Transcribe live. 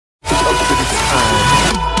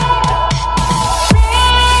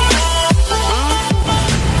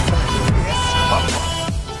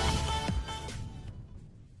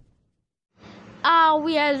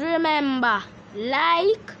Remember,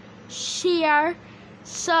 like, share,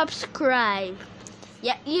 subscribe.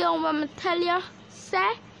 Yeah, you know what I'm tell you,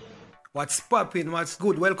 say? What's poppin', what's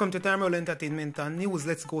good? Welcome to Tufton Entertainment and News.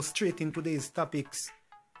 Let's go straight into today's topics.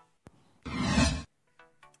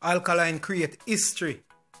 Alkaline create history.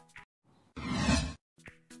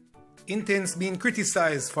 Intence being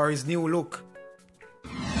criticized for his new look.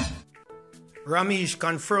 Romeich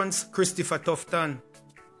confronts Christopher Tufton.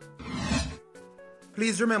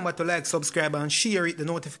 Please remember to like, subscribe and share it, the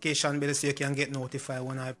notification bell so you can get notified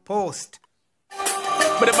when I post.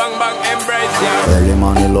 But the bang bang embrace, yeah. Early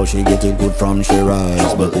morning love, she get it good from she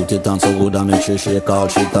rise, but put it on so good and make she shake all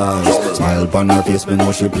she ties. Smile upon her face, me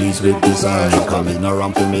know she pleased with this eye. Coming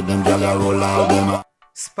around to make them gyal roll out them.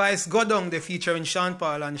 Spice Go Down, the featuring Sean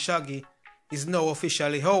Paul and Shaggy, is now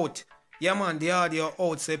officially out. Yeah man, the audio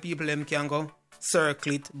out so people them can go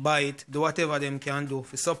circle it, buy it, do whatever them can do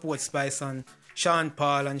for support Spice and Sean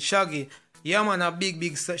Paul and Shaggy. Yeah man, a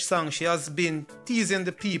big song. She has been teasing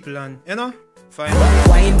the people and, you know, fine.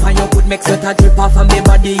 Wine pan your good make sweat a drip off of me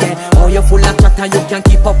body, yeah. Oh, you full of chat and you can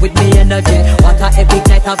keep up with me energy. What a epic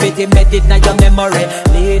night of it, embedded in your memory.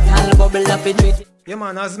 Little bubble of it. Yeah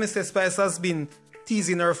man, as Mr. Spice has been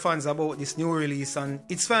teasing her fans about this new release and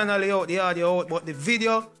it's finally out, the audio out, but the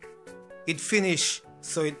video, it finished.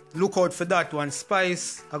 So look out for that one.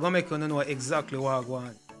 Spice, I'm gonna make you know exactly what I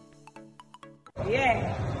want.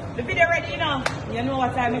 Yeah, the video ready now. You know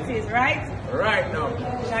what time it is, right? Right now.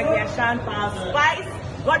 Shaggy and Sean Paul Spice,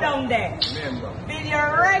 go down there. Remember.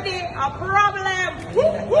 Video ready, a problem.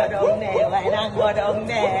 Go down there, why not go down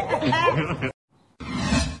there?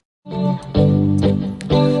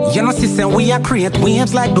 You know, sister, we are create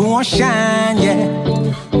waves like the ocean, yeah.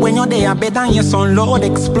 When you're there, better than your sun load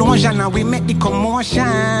explosion, and we make the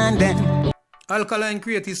commotion then. Alkaline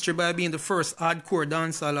create history by being the first hardcore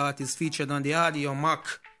dancehall artist featured on the Audio Mac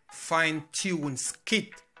Fine Tune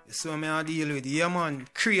skit. So I deal with. Yeah man,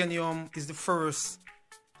 Cranium is the first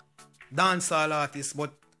dancehall artist,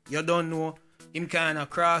 but you don't know him kind of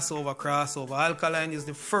crossover. Alkaline is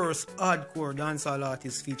the first hardcore dancehall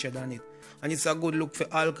artist featured on it. And it's a good look for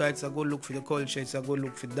Alka, it's a good look for the culture, it's a good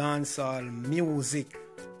look for dancehall, music,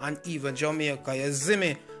 and even Jamaica. You see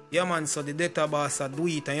me? Yeah man, so the data boss do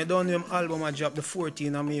it. And you don't know him album I dropped the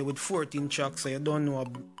 14 of May with 14 tracks, so you don't know.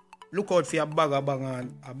 Look out for a bagger banger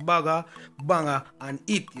and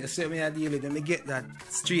it. You see me I deal with them, me get that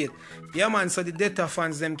straight. Yeah man, so the data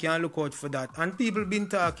fans them can look out for that. And people been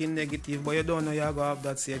talking negative, but you don't know you're going to have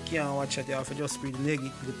that, so you can't watch it. You have to just spread the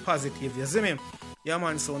negative, the positive. You see me? Yeah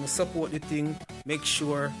man, so when you support the thing, make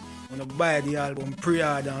sure when you buy the album,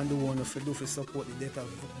 pre-order and do one if you do for support the data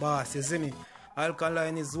boss. You see me?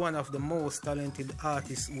 Alkaline is one of the most talented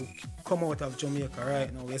artists who come out of Jamaica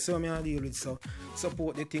right now. You see what I deal with? So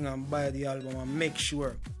support the thing and buy the album and make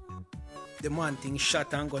sure the man thing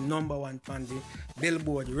shot and go #1 on the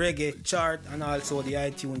Billboard reggae chart and also the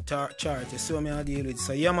iTunes chart. You see what I deal with?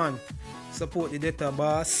 So yeah man, support the data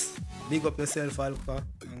boss, big up yourself Alka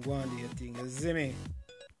and go on do your thing. You see me?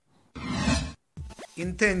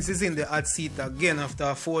 Intence is in the hot seat again after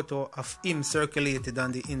a photo of him circulated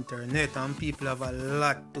on the internet and people have a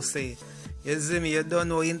lot to say. You see me, you don't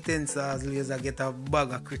know Intence always get a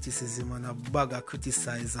bag of criticism and a bag of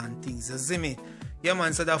criticize and things. You see me? Yeah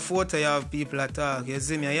man, so that photo you have people attack. You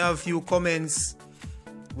see me, you have few comments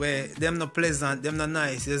where them not pleasant, them not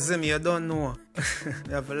nice. You see me, you don't know.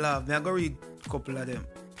 You have to laugh. I go read a couple of them.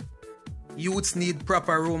 Youths need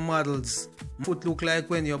proper role models. Foot look like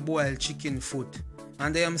when you boil chicken foot.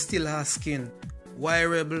 And I am still asking, why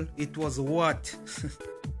rebel? It was what?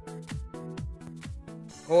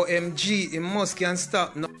 OMG, it must can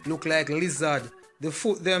stop. No, look like lizard. The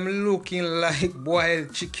foot them looking like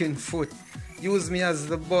boiled chicken foot. Use me as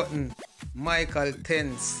the button. Michael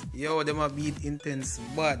Tense. Yo, them a beat Intense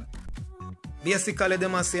bad. Basically,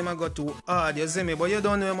 them a say I got too hard, you see me? But you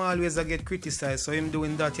don't know him always get criticized. So him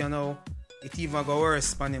doing that, you know, it even go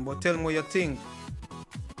worse for him. But tell me what you think.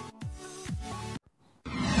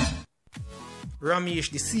 Romeich,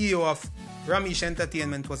 the CEO of Romeich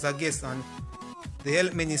Entertainment, was a guest on the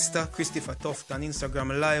Health Minister Christopher Tufton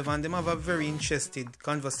Instagram Live, and them have a very interested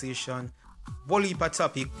conversation. One heap of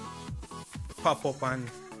topic pop up and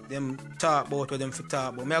them talk about what them for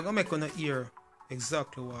talk about. I'm going to make you hear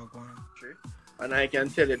exactly what I'm going. And I can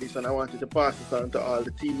tell you this, and I wanted to pass this on to all the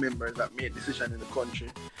team members that made decisions in the country.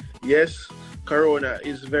 Yes, Corona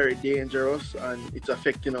is very dangerous and it's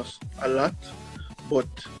affecting us a lot, but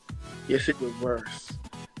yes, it will worse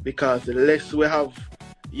because the less we have,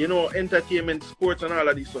 you know, entertainment, sports, and all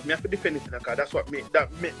of this stuff. Me have to defend it because that's what make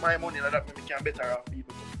my money and that make me can better off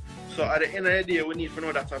people. So at the end of the day, we need to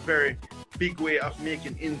know that's a very big way of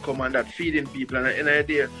making income and that feeding people. And at the end of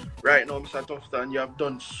the day, right now, Mr. Tufton, you have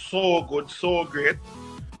done so good, so great.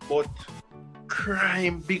 But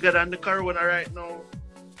crime bigger than the corona right now.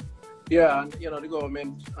 Yeah, and the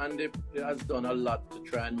government has done a lot to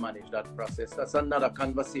try and manage that process. That's another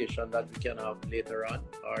conversation that we can have later on,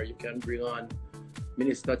 or you can bring on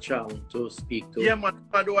Minister Chang to speak to. Yeah, man,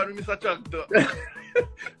 I don't want Mr. Chang to.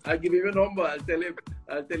 I'll give him a number. I'll tell him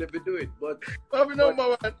to do it. But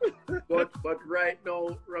number one. but right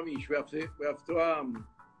now, Romeich,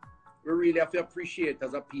 we really have to appreciate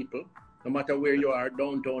as a people, no matter where you are,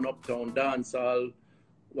 downtown, uptown, dancehall,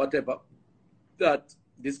 whatever, that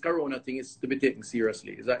this corona thing is to be taken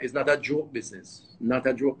seriously. It's not a joke business. Not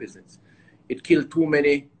a joke business. It killed too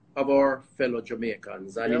many of our fellow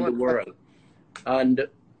Jamaicans and in the world. And,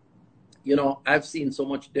 I've seen so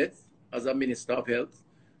much death as a Minister of Health,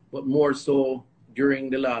 but more so during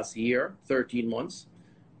the last year, 13 months.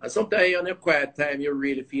 And sometimes in a quiet time, you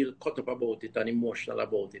really feel cut up about it and emotional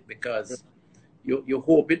about it because you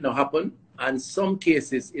hope it not happen. And some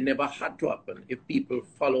cases, it never had to happen if people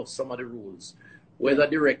follow some of the rules, whether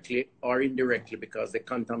directly or indirectly, because they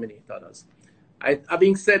contaminate others.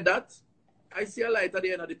 Having said that, I see a light at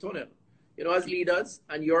the end of the tunnel. As leaders,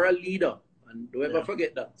 and you're a leader, and don't ever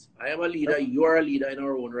forget that. I am a leader, you're a leader in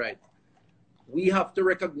our own right. We have to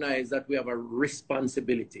recognize that we have a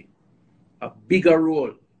responsibility, a bigger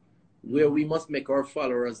role, where we must make our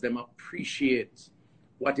followers them appreciate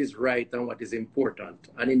what is right and what is important.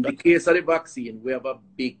 And in the case of the vaccine, we have a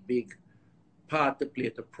big part to play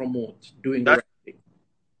to promote doing the right thing.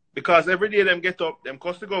 Because every day them get up, them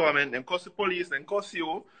cuss the government, them cuss the police, them cuss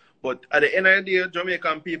you. But at the end of the day,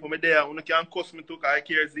 Jamaican people, me there, you can't cuss me too, because I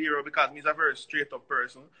care zero, because I'm a very straight up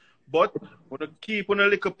person. But when you keep on a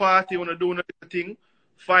little party, when you do a little thing,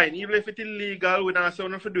 fine. Even if it's illegal, we don't say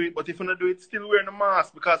we have to do it. But if you don't do it, still wearing a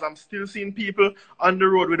mask, because I'm still seeing people on the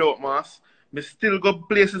road without masks. Me still go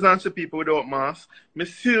places and see people without masks. Me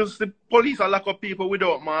still see police are lock up people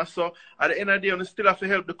without masks. So at the end of the day, we still have to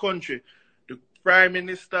help the country. The Prime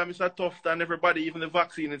Minister, Mr. Tufton, everybody, even the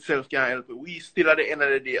vaccine itself can't help it. We still at the end of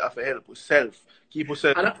the day have to help ourselves. Keep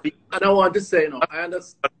ourselves. And I want to say,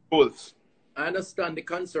 I understand the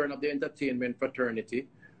concern of the entertainment fraternity,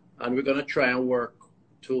 and we're going to try and work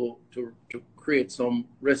to create some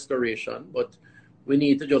restoration, but we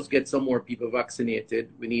need to just get some more people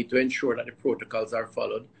vaccinated. We need to ensure that the protocols are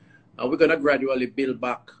followed, and we're going to gradually build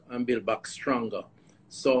back stronger.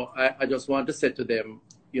 So I just want to say to them,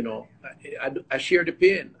 I share the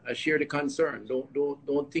pain, I share the concern.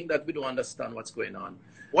 Don't think that we don't understand what's going on.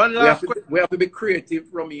 We have to be creative,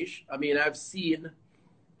 Romeich. I mean, I've seen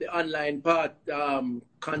the online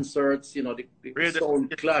concerts, the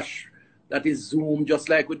sound clash that is Zoom, just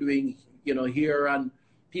like we're doing, here, and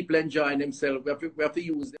people enjoying themselves. We have to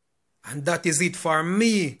use them. And that is it for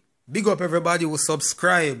me. Big up everybody who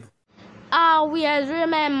subscribe. Always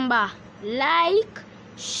remember, like,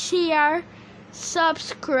 share,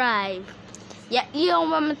 subscribe. Yeah, you know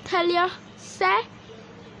what I'm tell you? Say,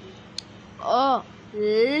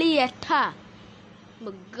 later.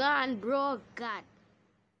 But gone, bro, God.